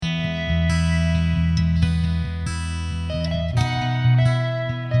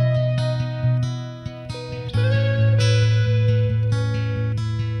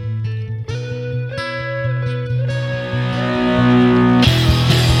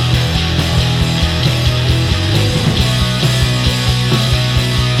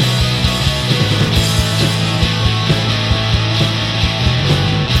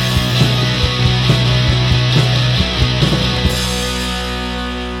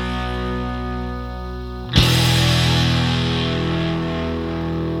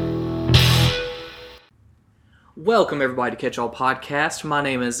Welcome everybody to Catch All Podcast. My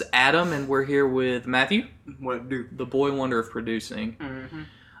name is Adam, and we're here with Matthew, What do? the boy wonder of producing.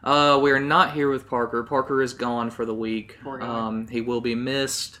 Mm-hmm. We are not here with Parker. Parker is gone for the week. Poor guy. He will be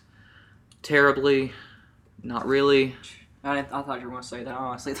missed terribly. Not really. I thought you were going to say that,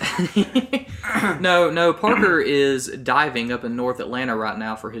 honestly. No. Parker is diving up in North Atlanta right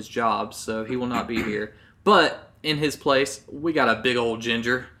now for his job, so he will not be here. But in his place, we got a big old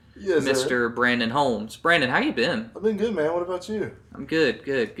ginger. Yes, Mr. sir. Brandon Holmes. Brandon, how you been? I've been good, man. What about you? I'm good.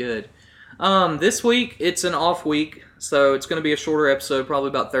 This week, it's an off week, so it's going to be a shorter episode, probably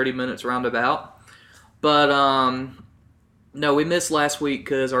about 30 minutes roundabout. But, no, we missed last week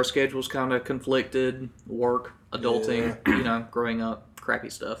because our schedules kind of conflicted. Work, adulting, growing up,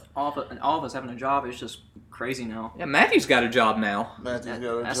 crappy stuff. all of us having a job is just crazy now. Yeah, Matthew's got a job now. Matthew's got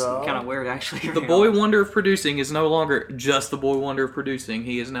a That's job. kind of weird, actually. The boy wonder of producing is no longer just the boy wonder of producing.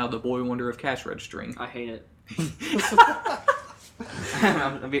 He is now the boy wonder of cash registering. I hate it.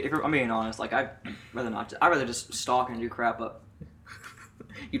 I'm being honest. Like, I'd rather not. I'd rather just stalk and do crap up.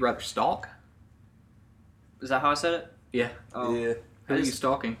 You'd rather stalk? Is that how I said it? Yeah. Oh, Yeah. Who are you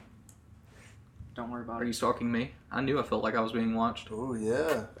stalking? Don't worry about Are it. you stalking me? I knew I felt like I was being watched. Oh,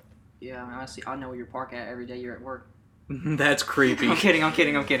 yeah. Yeah, I mean, honestly, I know where you park at every day you're at work. That's creepy. I'm kidding.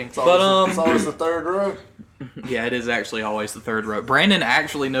 It's But, always, it's always the third row. Yeah, it is actually always the third row. Brandon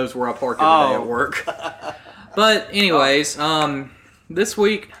actually knows where I park every day at work. But anyways, this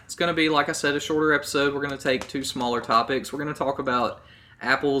week it's going to be, like I said, a shorter episode. We're going to take two smaller topics. We're going to talk about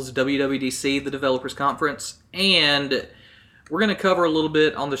Apple's WWDC, the Developers Conference, and we're going to cover a little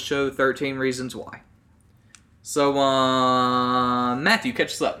bit on the show 13 Reasons Why. So, Matthew,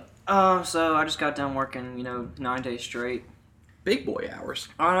 catch us up. So I just got done working, 9 days straight. Big boy hours.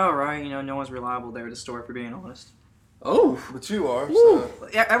 I know, right? No one's reliable there at the store, if you're being honest. Oh, But you are. Woo. So.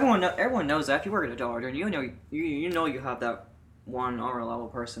 Yeah, everyone knows that. If you work at a dollar store, you know you have that one unreliable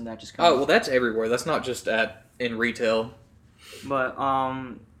person that just comes. well, that's everywhere. That's not just in retail. But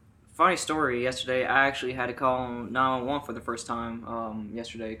funny story. Yesterday, I actually had to call 911 for the first time.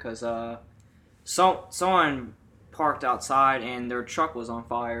 Yesterday, because someone parked outside and their truck was on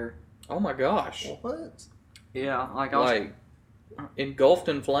fire. Oh my gosh. What? Yeah, like I was. Like, engulfed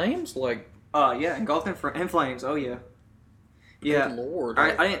in flames? Like, Yeah, engulfed in flames. Oh yeah. Yeah. good lord.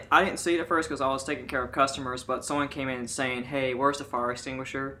 I didn't see it at first because I was taking care of customers, but someone came in saying, "Hey, where's the fire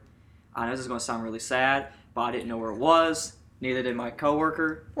extinguisher?" I know this is going to sound really sad, but I didn't know where it was. Neither did my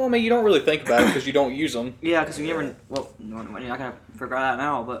coworker. Well, I mean, you don't really think about it because you don't use them. Yeah, because you never. Well, I can figure that out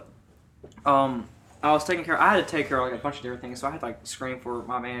now, but I was taking care. I had to take care of like a bunch of different things, so I had to like scream for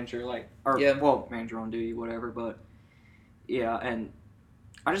my manager, manager on duty, whatever. But yeah, and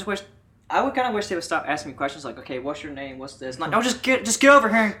I just wish. I would kind of wish they would stop asking me questions like, "Okay, what's your name? What's this?" Like, no, just get over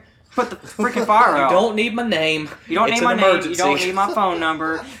here and put the freaking fire out. You don't need my name. You don't It's need my an name. emergency. You don't need my phone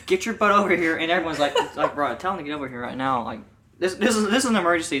number. Get your butt over here. And everyone's like, bro, tell them to get over here right now. Like, this is an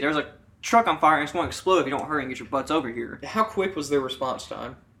emergency. There's a truck on fire and it's going to explode if you don't hurry and get your butts over here. How quick was their response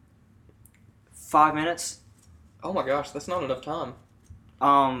time? 5 minutes. Oh my gosh, that's not enough time.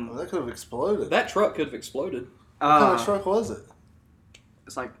 Well, that could have exploded. That truck could have exploded. What kind of truck was it?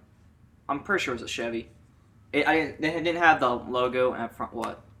 It's like, I'm pretty sure it was a Chevy. They didn't have the logo at front.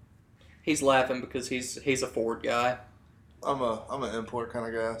 What? He's laughing because he's a Ford guy. I'm an import kind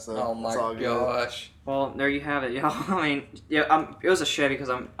of guy, so Oh my it's all good. gosh. Well, there you have it, y'all. I mean, yeah, it was a Chevy because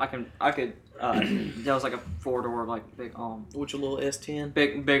I could. That was like a 4-door, like big Which a little S10?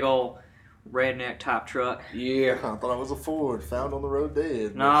 big old redneck type truck. Yeah. I thought I was a Ford, found on the road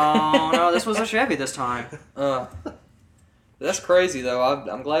dead. No, this was a Chevy this time. That's crazy though.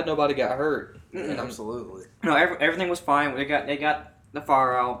 I'm glad nobody got hurt. And I'm Absolutely. No, everything was fine. They got the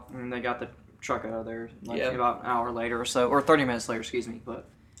fire out and they got the truck out of there about an hour later or so, or 30 minutes later, excuse me. But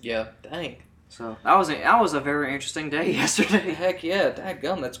yeah, dang. so that was a very interesting day yesterday. Heck yeah,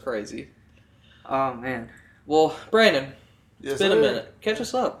 dadgum, that's crazy. Oh man. Well, Brandon, Yes, it's been a sir. minute. Catch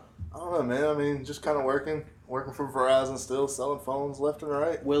us up. I don't know, man. I mean, just kind of working for Verizon still, selling phones left and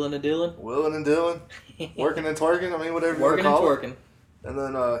right. Willing and dealing. Willing and dealing. Working and twerking. I mean, whatever you Working and call it. twerking. And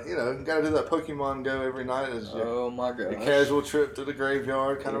then, you got to do that Pokemon Go every night as your, Oh my your gosh. casual trip to the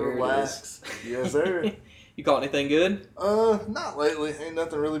graveyard, kind of There it relax. Yes, sir. You caught anything good? Not lately. Ain't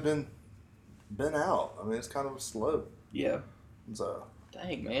nothing really been out. I mean, it's kind of slow. Yeah. So,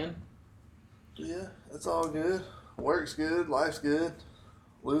 Dang, man. yeah, it's all good. Work's good. Life's good.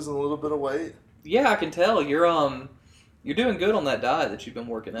 Losing a little bit of weight. Yeah, I can tell you're doing good on that diet that you've been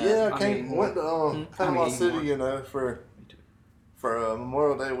working at. Yeah, I mean, went to I'm Panama eating City, more. for a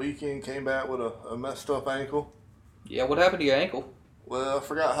Memorial Day weekend. Came back with a messed up ankle. Yeah, what happened to your ankle? Well, I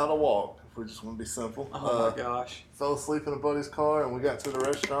forgot how to walk. if we just want to be simple. Oh my gosh. Fell asleep in a buddy's car, and we got to the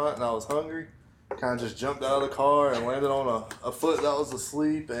restaurant, and I was hungry. Kind of just jumped out of the car and landed on a foot that was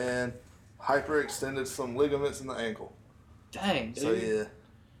asleep and hyperextended some ligaments in the ankle. Dang, dude. So, yeah.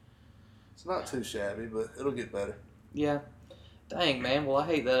 It's not too shabby, but it'll get better. Yeah. Dang, man. Well, I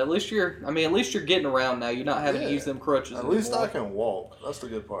hate that. At least you're getting around now. You're not having to use them crutches At anymore. least I can walk. That's the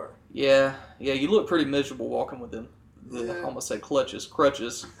good part. Yeah. Yeah, you look pretty miserable walking with them. Yeah. I almost say crutches.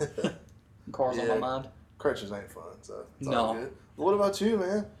 Cars on my mind. Crutches ain't fun, so it's No. all good. What about you,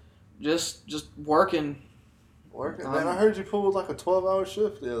 man? Just working. Working? Man, I heard you pulled like a 12-hour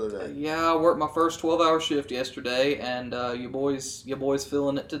shift the other day. Yeah, I worked my first 12-hour shift yesterday, and your boys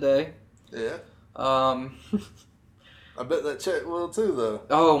feeling it today. Yeah. I bet that check will too, though.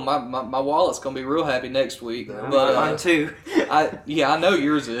 Oh, my wallet's gonna be real happy next week. Yeah, but mine too. I know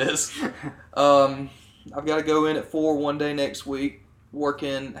yours is. I've got to go in at 4 one day next week,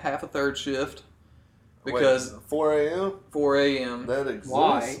 working half a third shift because 4 a.m. 4 a.m. That exists.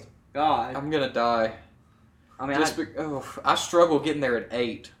 Why? God. I'm gonna die. I mean, I struggle getting there at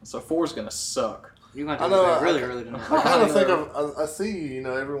 8, so 4's gonna suck. You're going to have to really early tonight. I kind of think I see you,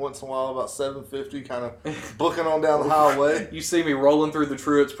 every once in a while about 7:50, kind of booking on down the highway. You see me rolling through the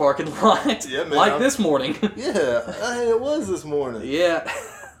Truett's parking lot, Yeah, man, like this morning. Yeah, hey, it was this morning. Yeah.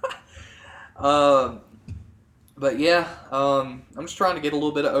 But yeah, I'm just trying to get a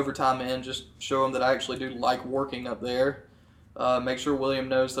little bit of overtime in, just show him that I actually do like working up there. Make sure William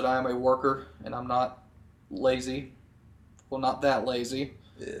knows that I am a worker and I'm not lazy. Well, not that lazy.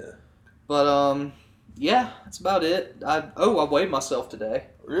 Yeah. But yeah, that's about it. I weighed myself today.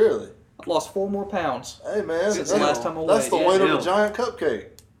 Really? I've lost 4 more pounds. Hey man, Since the last time I that's the weighed. weight Yeah, of a giant cupcake.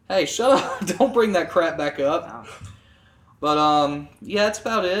 Hey, shut up! Don't bring that crap back up. No. But yeah, that's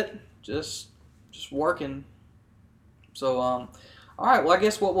about it. Just working. So all right. Well, I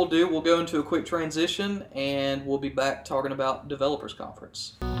guess what we'll do, we'll go into a quick transition, and we'll be back talking about Developers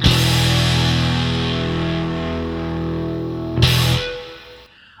Conference.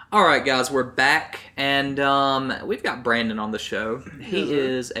 All right, guys, we're back, and we've got Brandon on the show. He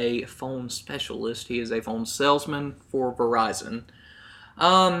is a phone specialist. He is a phone salesman for Verizon.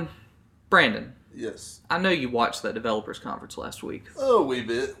 Brandon. Yes. I know you watched that Developers Conference last week. A wee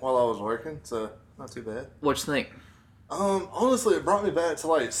bit while I was working, so not too bad. What'd you think? Honestly, it brought me back to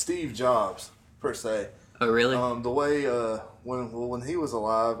like Steve Jobs per se. Oh, really? The way when he was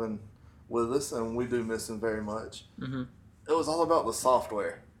alive and with us, and we do miss him very much. Mm-hmm. It was all about the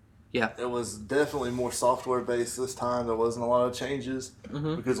software. Yeah. It was definitely more software based this time. There wasn't a lot of changes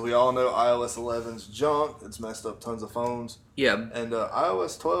Mm-hmm. because we all know iOS 11's junk. It's messed up tons of phones. Yeah. And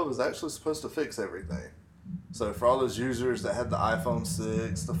iOS 12 is actually supposed to fix everything. So for all those users that had the iPhone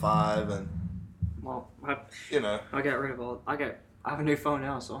 6, the 5, and Well, I got rid of all. I have a new phone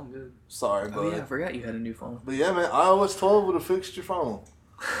now, so I'm good. Sorry, Oh, buddy. yeah, I forgot you had a new phone. But yeah, man, iOS 12 would have fixed your phone.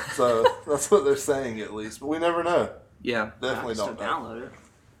 So that's what they're saying at least. But we never know. Yeah. Definitely Still don't know. download it.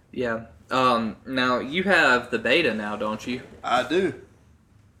 Yeah. Now, you have the beta now, don't you? I do.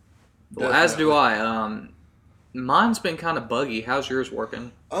 Well, as do I. Mine's been kind of buggy. How's yours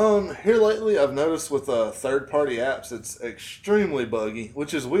working? Here lately, I've noticed with third-party apps, it's extremely buggy,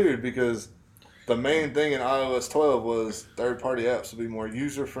 which is weird because the main thing in iOS 12 was third-party apps would be more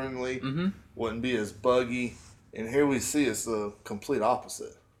user-friendly, Mm-hmm. wouldn't be as buggy, and here we see it's the complete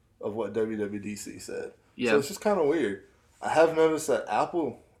opposite of what WWDC said. Yeah. So it's just kind of weird. I have noticed that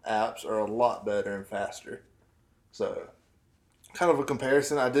Apple apps are a lot better and faster. So, kind of a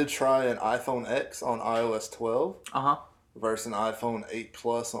comparison, I did try an iPhone X on iOS 12 Uh-huh. versus an iPhone 8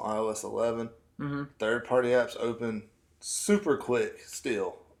 Plus on iOS 11. Mm-hmm. Third-party apps open super quick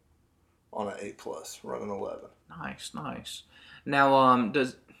still on an 8 Plus running 11. Nice. Now,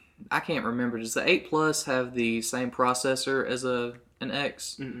 I can't remember. Does the 8 Plus have the same processor as an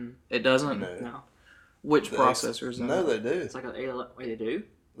X? Mm-mm. It doesn't? No. Which The processor is that? No, they do. It's like an A11. Wait, they do?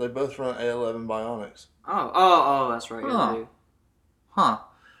 They both run A11 Bionics. Oh, that's right. Yeah, Huh. they do. Huh.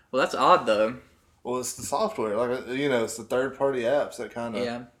 Well, that's odd, though. Well, it's the software. It's the third-party apps that kind of...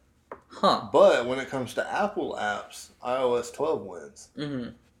 Yeah. Huh. But when it comes to Apple apps, iOS 12 wins. Mm-hmm.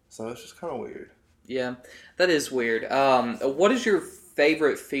 So it's just kind of weird. Yeah, that is weird. What is your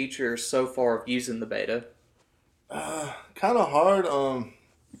favorite feature so far of using the beta? Kind of hard.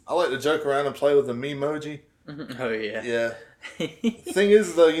 I like to joke around and play with the Memoji. Oh, yeah. Yeah. Thing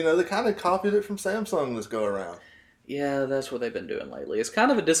is, though, they kind of copied it from Samsung this go around. Yeah, that's what they've been doing lately. It's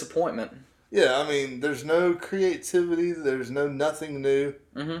kind of a disappointment. Yeah, I mean, there's no creativity. There's nothing new.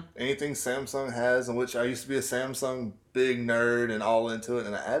 Mm-hmm. Anything Samsung has, in which I used to be a Samsung big nerd and all into it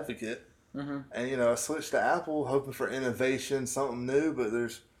and an advocate. Mm-hmm. And, I switched to Apple hoping for innovation, something new, but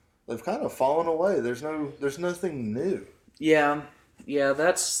there's they've kind of fallen away. There's nothing new. Yeah,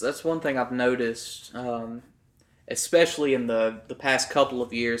 that's one thing I've noticed, especially in the past couple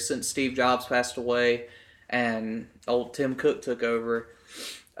of years since Steve Jobs passed away and old Tim Cook took over.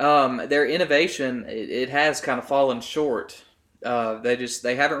 Their innovation it has kind of fallen short.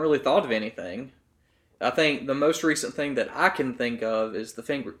 They haven't really thought of anything. I think the most recent thing that I can think of is the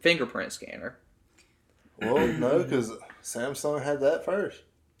fingerprint scanner. Well, no, because Samsung had that first.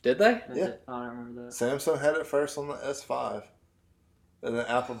 Did they? Yeah. I don't remember that. Samsung had it first on the S5. And then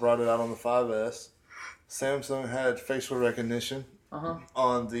Apple brought it out on the 5S. Samsung had facial recognition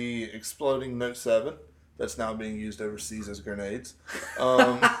on the exploding Note 7. That's now being used overseas as grenades.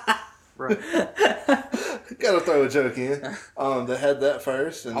 Right. Gotta throw a joke in. They had that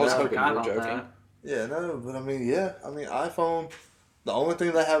first. And I was now, hoping you were joking. that. Yeah, no, but iPhone, the only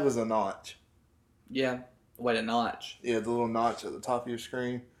thing they have is a notch. Yeah. Wait, a notch. Yeah, the little notch at the top of your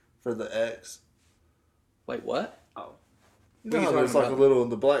screen for the X. Wait, what? Oh. You know What are how you there's talking like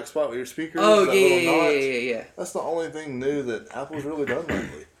the black spot where your speaker is? Oh, that yeah, little notch? yeah. That's the only thing new that Apple's really done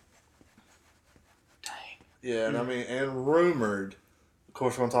lately. Dang. Yeah, and and rumored, of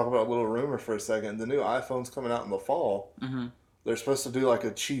course, we're going to talk about a little rumor for a second. The new iPhone's coming out in the fall. Mm-hmm. They're supposed to do like a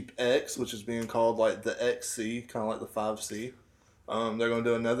cheap X, which is being called like the XC, kind of like the 5C. They're going to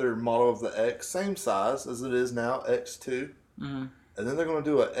do another model of the X, same size as it is now, X2. Mm-hmm. And then they're going to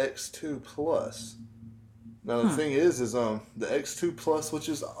do an X2 Plus. Now, the thing is the X2 Plus, which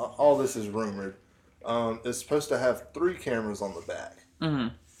is, all this is rumored, is supposed to have 3 cameras on the back. Mm-hmm.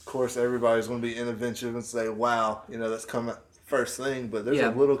 Of course, everybody's going to be inventive and say, wow, that's coming first thing. But there's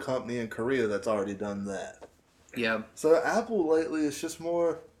Yeah. a little company in Korea that's already done that. Yeah. So Apple lately is just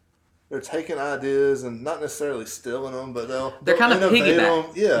more, they're taking ideas and not necessarily stealing them, but They're kind of innovate piggyback.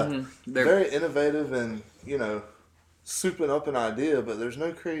 them. Yeah. Mm-hmm. They're Very innovative and, souping up an idea, but there's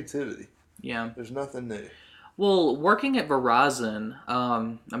no creativity. Yeah. There's nothing new. Well, working at Verizon,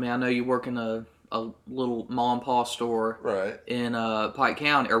 I know you work in a little mom and pop store Right. in Pike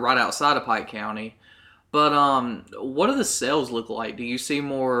County, or right outside of Pike County. But what do the sales look like? Do you see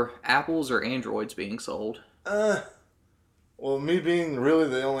more Apples or Androids being sold? Well, me being really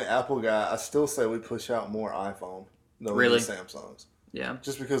the only Apple guy, I still say we push out more iPhone than we do Really? Samsungs. Yeah.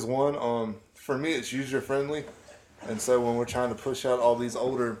 Just because one, for me, it's user friendly, and so when we're trying to push out all these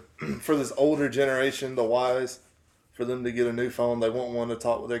older, for this older generation, the Ys, for them to get a new phone, they won't want to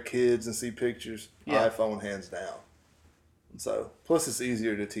talk with their kids and see pictures. Yeah. iPhone hands down. And so, plus it's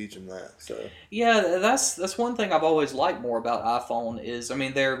easier to teach them that. So Yeah, that's one thing I've always liked more about iPhone is,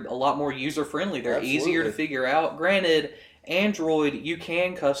 they're a lot more user friendly. They're easier to Absolutely. figure out. Granted, Android, you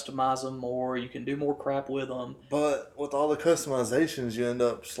can customize them more. You can do more crap with them. but with all the customizations, you end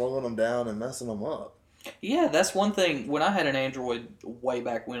up slowing them down and messing them up. Yeah, that's one thing. When I had an Android way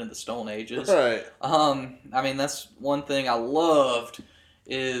back when in the Stone Ages, Right. that's one thing I loved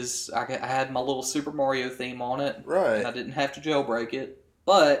is I had my little Super Mario theme on it. Right. And I didn't have to jailbreak it,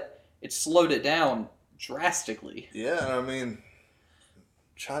 but it slowed it down drastically. Yeah,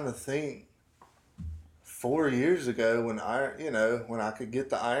 trying to think. 4 years ago, when I could get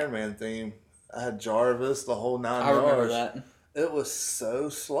the Iron Man theme, I had Jarvis, the whole 9 I yards. remember that. It was so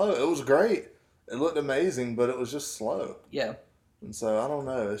slow. It was great. It looked amazing, but it was just slow. Yeah. And so I don't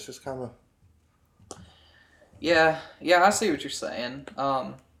know. It's just kind of. Yeah, I see what you're saying.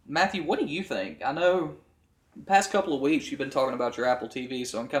 Matthew, what do you think? I know the past couple of weeks you've been talking about your Apple TV,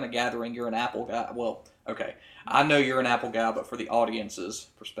 so I'm kind of gathering you're an Apple guy. Well, okay, I know you're an Apple guy, but for the audience's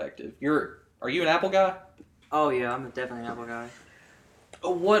perspective, are you an Apple guy? Oh yeah, I'm definitely an Apple guy.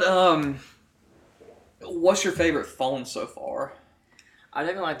 What's your favorite phone so far? I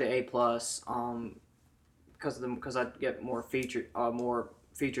definitely like the A Plus, because I get more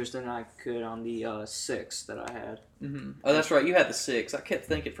features than I could on the 6 that I had. Mm-hmm. Oh, that's right. You had the 6. I kept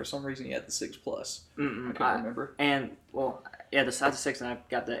thinking for some reason you had the 6 Plus. Mm-mm, I couldn't remember. And well, yeah, the size of 6, and I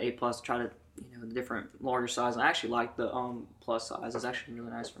got the A Plus to try to the different larger size. And I actually like the plus size. It's actually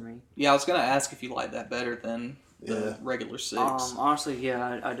really nice for me. Yeah, I was gonna ask if you like that better than the regular 6. Honestly,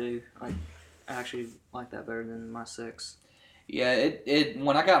 yeah, I do. I actually like that better than my 6. Yeah, it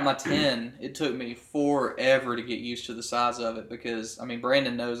when I got my 10, it took me forever to get used to the size of it because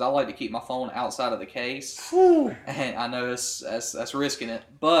Brandon knows I like to keep my phone outside of the case, and I know that's risking it,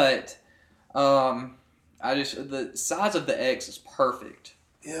 but the size of the X is perfect.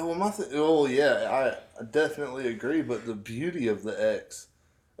 Yeah, well, I definitely agree. But the beauty of the X,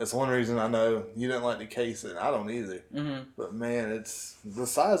 that's one reason I know you didn't like the case, and I don't either. Mm-hmm. But man, the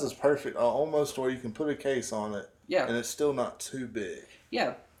size is perfect, almost where you can put a case on it. Yeah. And it's still not too big.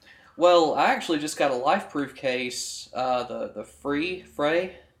 Yeah. Well, I actually just got a LifeProof case, the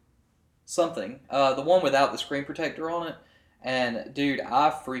Frey. something. The one without the screen protector on it. And dude,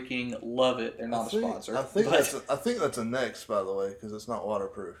 I freaking love it. They're not a sponsor. I think that's a Next, by the way, because it's not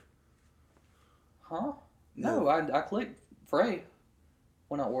waterproof. Huh? No, yeah. I clicked Frey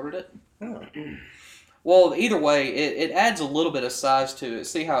when I ordered it. Yeah. Well, either way, it adds a little bit of size to it.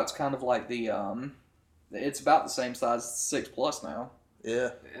 See how it's kind of like the it's about the same size as 6 Plus now. Yeah.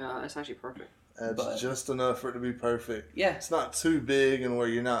 Yeah, that's actually perfect. Adds just enough for it to be perfect. Yeah. It's not too big and where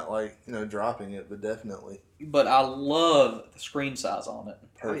you're not dropping it, but definitely. But I love the screen size on it.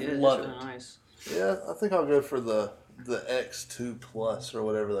 Perfect. Oh, yeah, love it. really nice. Yeah, I think I'll go for the X2 Plus or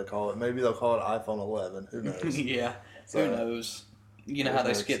whatever they call it. Maybe they'll call it iPhone 11. Who knows? Yeah. So, who knows? You know how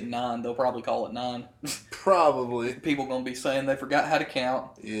they skip 9. They'll probably call it 9. Probably. People going to be saying they forgot how to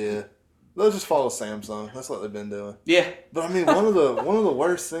count. Yeah. They'll just follow Samsung. That's what they've been doing. Yeah. But I mean, one of the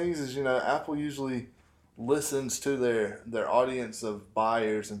worst things is, Apple usually listens to their audience of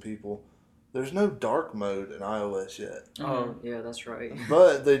buyers and people. There's no dark mode in iOS yet. Oh, yeah, that's right.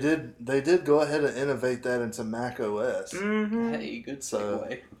 But they did go ahead and innovate that into Mac OS. Mm-hmm. Hey, good segue.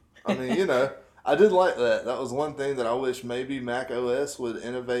 So, I mean, I did like that. That was one thing that I wish maybe Mac OS would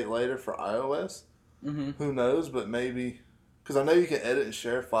innovate later for iOS. Mm-hmm. Who knows? But maybe, because I know you can edit and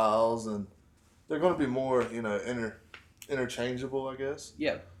share files, and they're going to be more, interchangeable, I guess.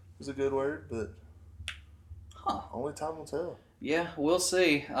 Yeah. Is a good word, but only time will tell. Yeah, we'll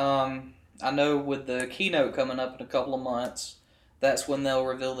see. I know with the keynote coming up in a couple of months, that's when they'll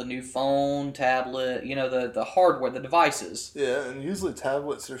reveal the new phone, tablet, the hardware, the devices. Yeah, and usually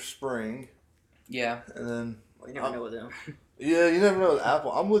tablets are spring. Yeah. And then... You never know with them. Yeah, you never know with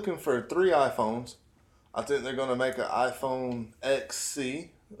Apple. I'm looking for 3 iPhones. I think they're going to make an iPhone XC,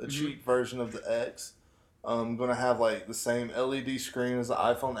 a cheap version of the X. Going to have the same LED screen as the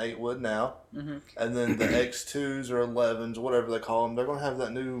iPhone 8 would now. Mm-hmm. And then the X2s or 11s, whatever they call them, they're going to have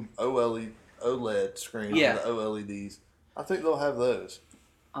that new OLED screen, the OLEDs. I think they'll have those.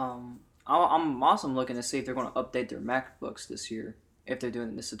 I'm also looking to see if they're going to update their MacBooks this year, if they're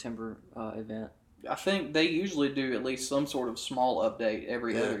doing the September event. I think they usually do at least some sort of small update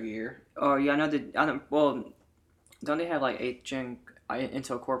every other year. Oh, yeah, well, don't they have 8th gen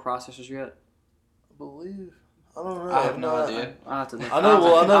Intel Core processors yet? I believe. I don't know. I have no idea. I'll have to look. I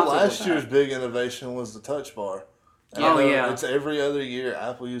know last year's big innovation was the Touch Bar. Yeah. It's every other year.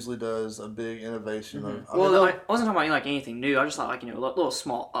 Apple usually does a big innovation. Mm-hmm. I wasn't talking about anything new. I just thought little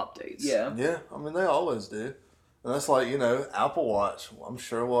small updates. Yeah. Yeah, I mean they always do. And that's Apple Watch. I'm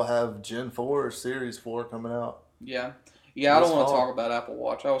sure we'll have Gen 4 or Series 4 coming out. Yeah. Yeah, I don't want to talk about Apple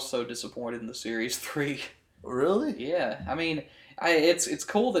Watch. I was so disappointed in the Series 3. Really? Yeah. I mean, it's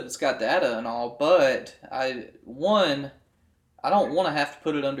cool that it's got data and all, but I don't want to have to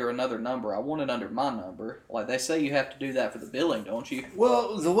put it under another number. I want it under my number. Like they say you have to do that for the billing, don't you?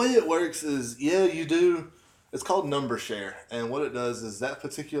 Well, the way it works is, you do. It's called number share. And what it does is that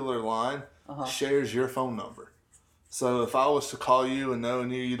particular line shares your phone number. So if I was to call you and knowing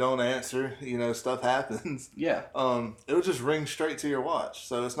you don't answer, stuff happens. Yeah. It'll just ring straight to your watch.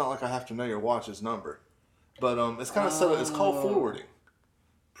 So it's not like I have to know your watch's number. But it's kind of set up. It's called forwarding,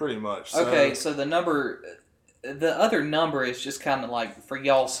 pretty much. So, okay, so the other number is just kind of like for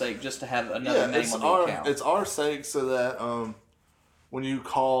y'all's sake, just to have another name on the account. It's our sake so that when you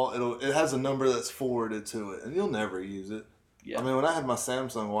call, it has a number that's forwarded to it, and you'll never use it. Yeah. I mean, when I had my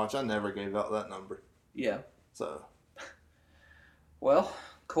Samsung watch, I never gave out that number. Yeah. So. Well,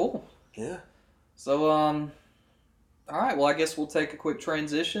 cool. Yeah. So, all right. Well, I guess we'll take a quick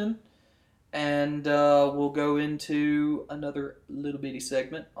transition, and we'll go into another little bitty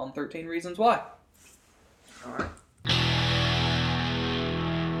segment on 13 Reasons Why. All right.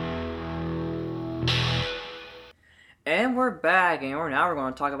 And we're back, and now we're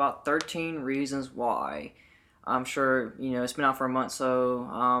going to talk about 13 Reasons Why. I'm sure, it's been out for a month,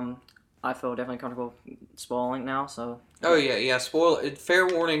 so I feel definitely comfortable spoiling now, so... Oh, yeah, spoil it. Fair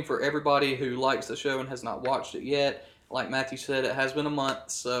warning for everybody who likes the show and has not watched it yet. Like Matthew said, it has been a month,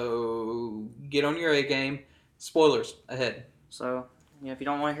 so get on your A game. Spoilers ahead. So, if you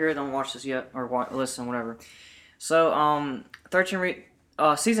don't want to hear it, don't watch this yet, or listen, whatever. So,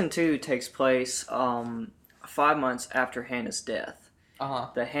 Season 2 takes place 5 months after Hannah's death.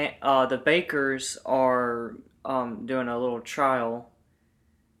 The Bakers are doing a little trial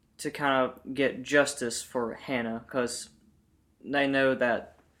to kind of get justice for Hannah, because they know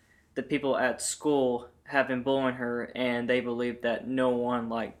that the people at school have been bullying her, and they believe that no one,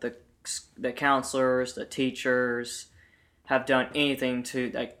 like the counselors, the teachers, have done anything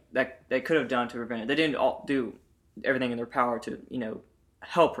that they could have done to prevent it. They didn't all do everything in their power to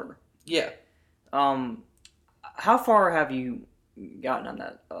help her. Yeah. How far have you gotten on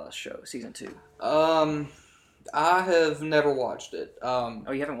that show, season 2? I have never watched it.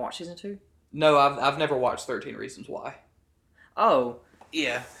 Oh, you haven't watched season 2? No, I've never watched 13 Reasons Why. Oh.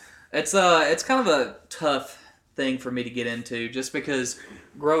 Yeah. It's kind of a tough thing for me to get into, just because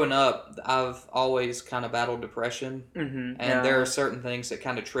growing up I've always kind of battled depression, and there are certain things that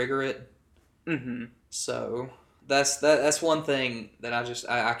kind of trigger it. So that's one thing that I just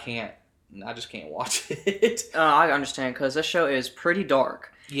can't watch it. I understand, because this show is pretty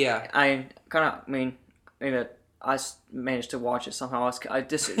dark. Yeah. I managed to watch it somehow. I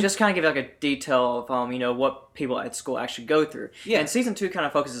just kind of give like a detail of what people at school actually go through. Yeah. And season 2 kind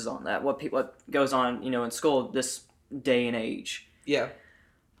of focuses on that, what goes on in school this day and age. Yeah.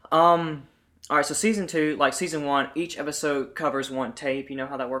 All right. So season 2, like season 1, each episode covers one tape. You know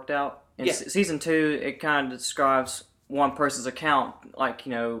how that worked out. And yeah. Season 2, it kind of describes one person's account, like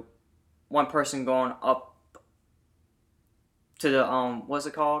one person going up to the what's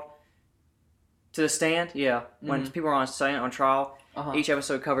it called? To the stand, yeah. When people are on stand on trial, each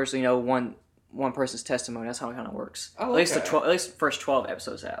episode covers one person's testimony. That's how it kind of works. Oh, at least at least the first 12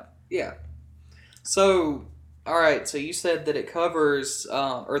 episodes have. Yeah. So, all right. So you said that it covers,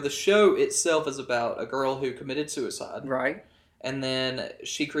 or the show itself is about a girl who committed suicide, right? And then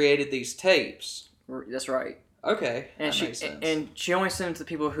she created these tapes. That's right. Okay, and that makes sense. And she only sent them to the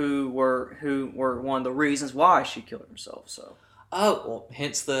people who were one of the reasons why she killed herself. So. Oh, well,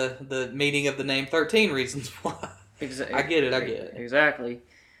 hence the meaning of the name 13 Reasons Why. Exactly. I get it. Exactly.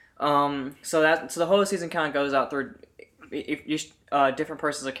 So the whole season kind of goes out through different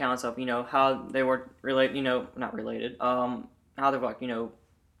person's accounts of how they were related, not related, how they were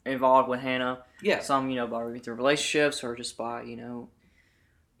involved with Hannah. Yeah. Some by through relationships or just by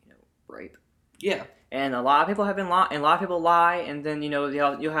rape. Yeah. And a lot of people have been and a lot of people lie, and then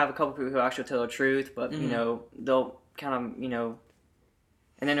you'll have a couple people who actually tell the truth, but they'll kind of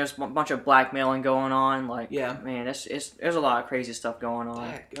and then there's a bunch of blackmailing going on. Like, yeah, man, there's a lot of crazy stuff going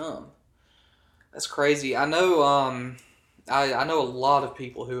on. Dadgum. That's crazy. I know I know a lot of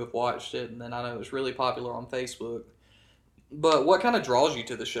people who have watched it, and then I know it's really popular on Facebook. But what kind of draws you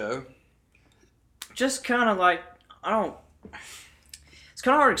to the show? Just kind of like it's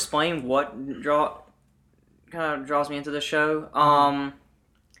kind of hard to explain what draws me into the show.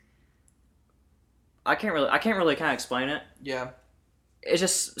 I can't really kind of explain it. Yeah. It's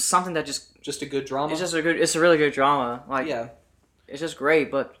just something that just a good drama. It's a really good drama. Like, yeah. It's just great,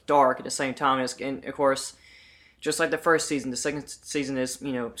 but dark at the same time. And of course, just like the first season, the second season is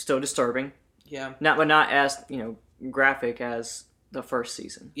still disturbing. Yeah. Not as graphic as the first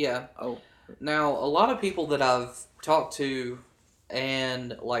season. Yeah. Oh. Now, a lot of people that I've talked to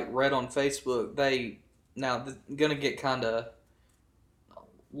and read on Facebook, they're gonna get kind of a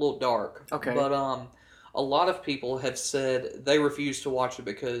little dark. Okay. But a lot of people have said they refuse to watch it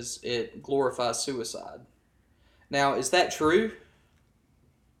because it glorifies suicide. Now, is that true?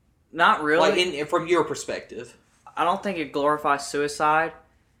 Not really. From your perspective. I don't think it glorifies suicide.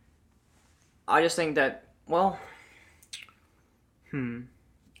 I just think that, well, I'm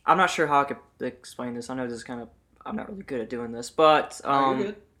not sure how I could explain this. I know this is I'm not really good at doing this, but You're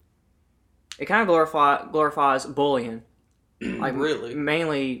good. It kind of glorifies bullying. Like, really?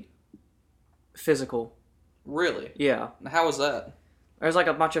 Mainly physical. Really? Yeah. How was that? There's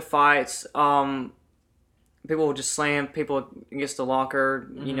a bunch of fights. People will just slam people against the locker.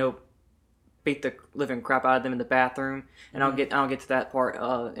 Beat the living crap out of them in the bathroom. And I'll get to that part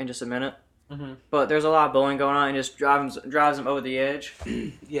in just a minute. But there's a lot of bullying going on, and just drives them over the edge.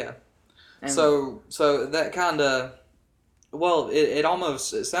 Yeah. And so that kind of, well,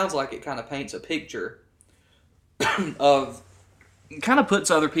 it sounds like it kind of paints a picture of, kind of puts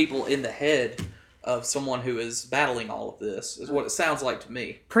other people in the head of someone who is battling all of this, is what it sounds like to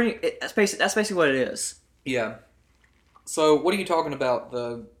me. That's basically what it is. Yeah. So what are you talking about,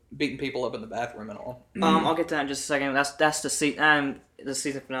 the beating people up in the bathroom and all? I'll get to that in just a second. That's the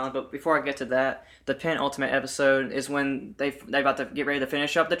season finale. But before I get to that, the penultimate episode is when they about to get ready to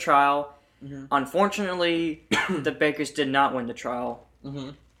finish up the trial. Unfortunately, the Bakers did not win the trial,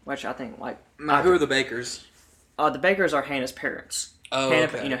 which I think who are the Bakers? The Bakers are Hannah's parents. Oh, Hannah,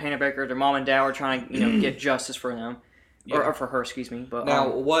 okay. Hannah Baker, their mom and dad were trying to get justice for them, or for her, excuse me. But now,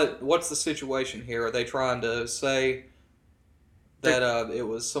 what's the situation here? Are they trying to say that it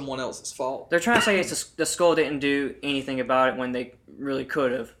was someone else's fault? They're trying to say the school didn't do anything about it when they really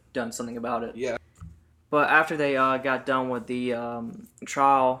could have done something about it. Yeah. But after they got done with the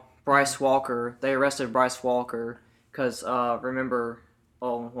trial, they arrested Bryce Walker because remember,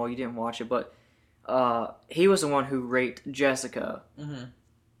 you didn't watch it, but he was the one who raped Jessica.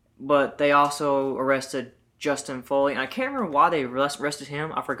 But they also arrested Justin Foley. And I can't remember why they arrested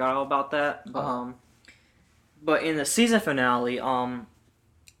him. I forgot all about that. But in the season finale,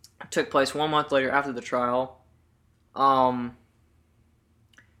 took place 1 month later after the trial.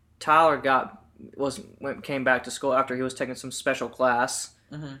 Tyler came back to school after he was taking some special class.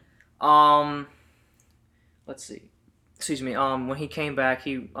 Mm-hmm. Let's see. Excuse me. When he came back,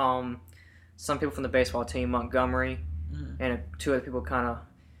 some people from the baseball team, Montgomery, and 2 other people kind of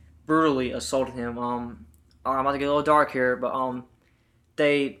brutally assaulted him. I'm about to get a little dark here, but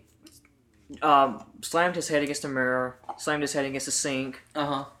they slammed his head against the mirror, slammed his head against the sink,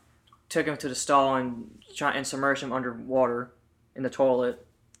 took him to the stall and submerged him underwater in the toilet,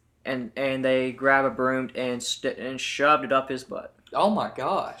 and they grabbed a broom and shoved it up his butt. Oh my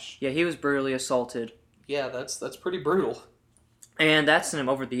gosh! Yeah, he was brutally assaulted. Yeah, that's pretty brutal. And that sent him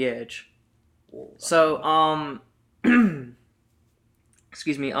over the edge. So,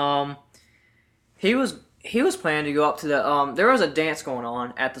 excuse me, he was planning to go up to the, there was a dance going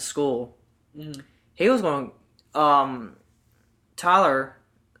on at the school. Mm-hmm. He was going, Tyler,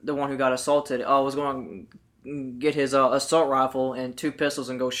 the one who got assaulted, was going to get his assault rifle and 2 pistols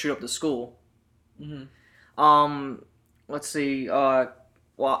and go shoot up the school. Mm-hmm. Let's see, while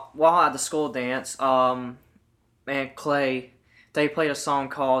at the school dance, and Clay, they played a song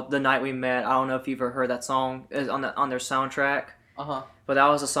called "The Night We Met." I don't know if you've ever heard that song. It's on their soundtrack. But that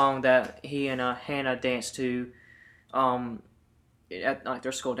was a song that he and Hannah danced to, at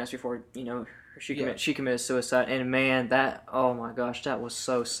their school dance before she committed suicide. And man, oh my gosh, that was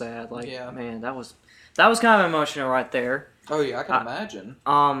so sad. Man, that was kind of emotional right there. Oh yeah, I can imagine.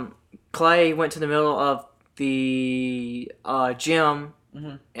 Clay went to the middle of the gym,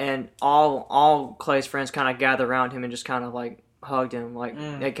 and all Clay's friends kind of gathered around him and just kind of hugged him,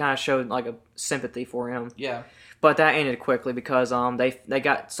 they kind of showed a sympathy for him. Yeah. But that ended quickly because someone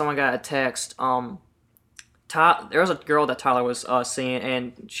got a text. There was a girl that Tyler was seeing,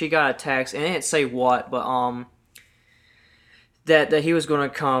 and she got a text, and it didn't say what, but that he was going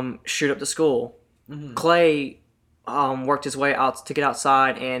to come shoot up the school. Mm-hmm. Clay worked his way out to get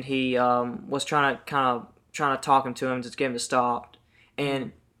outside, and he was trying to talk him to him, just get him to stop,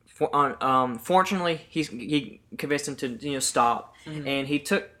 and fortunately he convinced him to stop, and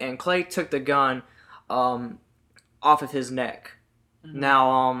Clay took the gun off of his neck. Mm-hmm.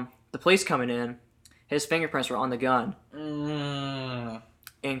 Now the police coming in, his fingerprints were on the gun.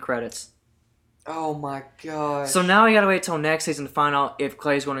 End credits. Oh my gosh. So now we gotta wait till next season to find out if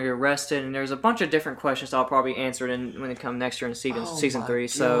Clay's going to get arrested, and there's a bunch of different questions I'll probably answer when they come next year in season 3.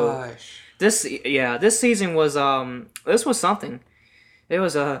 So this season was this was something. It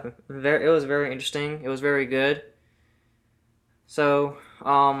was very interesting. It was very good. So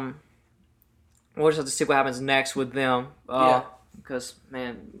we'll just have to see what happens next with them. Because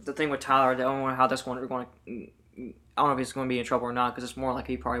man, the thing with Tyler, I don't know how that's going to. I don't know if he's going to be in trouble or not, because it's more like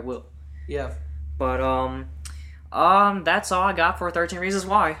he probably will. Yeah. But that's all I got for 13 Reasons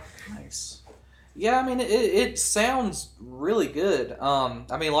Why. Nice. Yeah, I mean it sounds really good.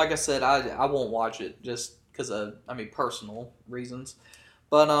 I mean, like I said, I won't watch it just because of personal reasons.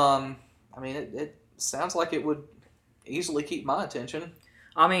 But I mean it sounds like it would easily keep my attention.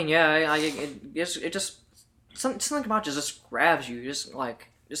 I mean, yeah, it just something about it just grabs you. You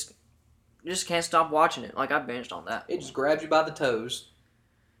just can't stop watching it. I binged on that. It just grabs you by the toes.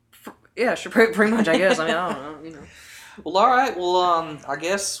 Yeah, sure, pretty much, I guess. I don't know, Well, all right. Well, I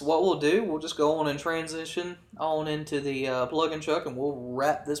guess what we'll do, we'll just go on and transition on into the plug and chuck, and we'll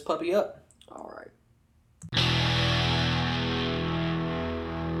wrap this puppy up. All right.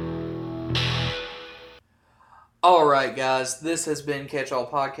 All right, guys. This has been Catch All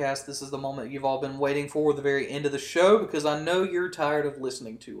Podcast. This is the moment you've all been waiting for, the very end of the show, because I know you're tired of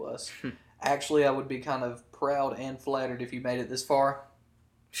listening to us. Actually, I would be kind of proud and flattered if you made it this far.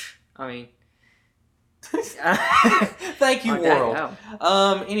 I mean, thank you, world.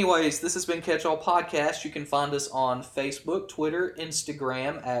 Anyways, this has been Catch All Podcast. You can find us on Facebook, Twitter,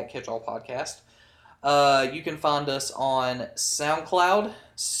 Instagram at Catch All Podcast. You can find us on SoundCloud,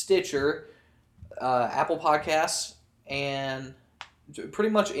 Stitcher, Apple Podcasts, and pretty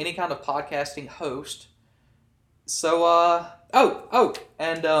much any kind of podcasting host. So,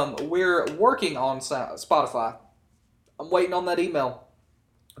 and we're working on Spotify. I'm waiting on that email.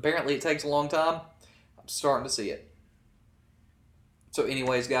 Apparently it takes a long time. I'm starting to see it. So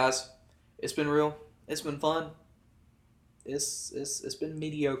anyways, guys, it's been real. It's been fun. It's been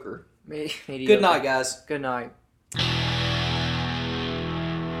mediocre. Mediocre. Good night, guys. Good night.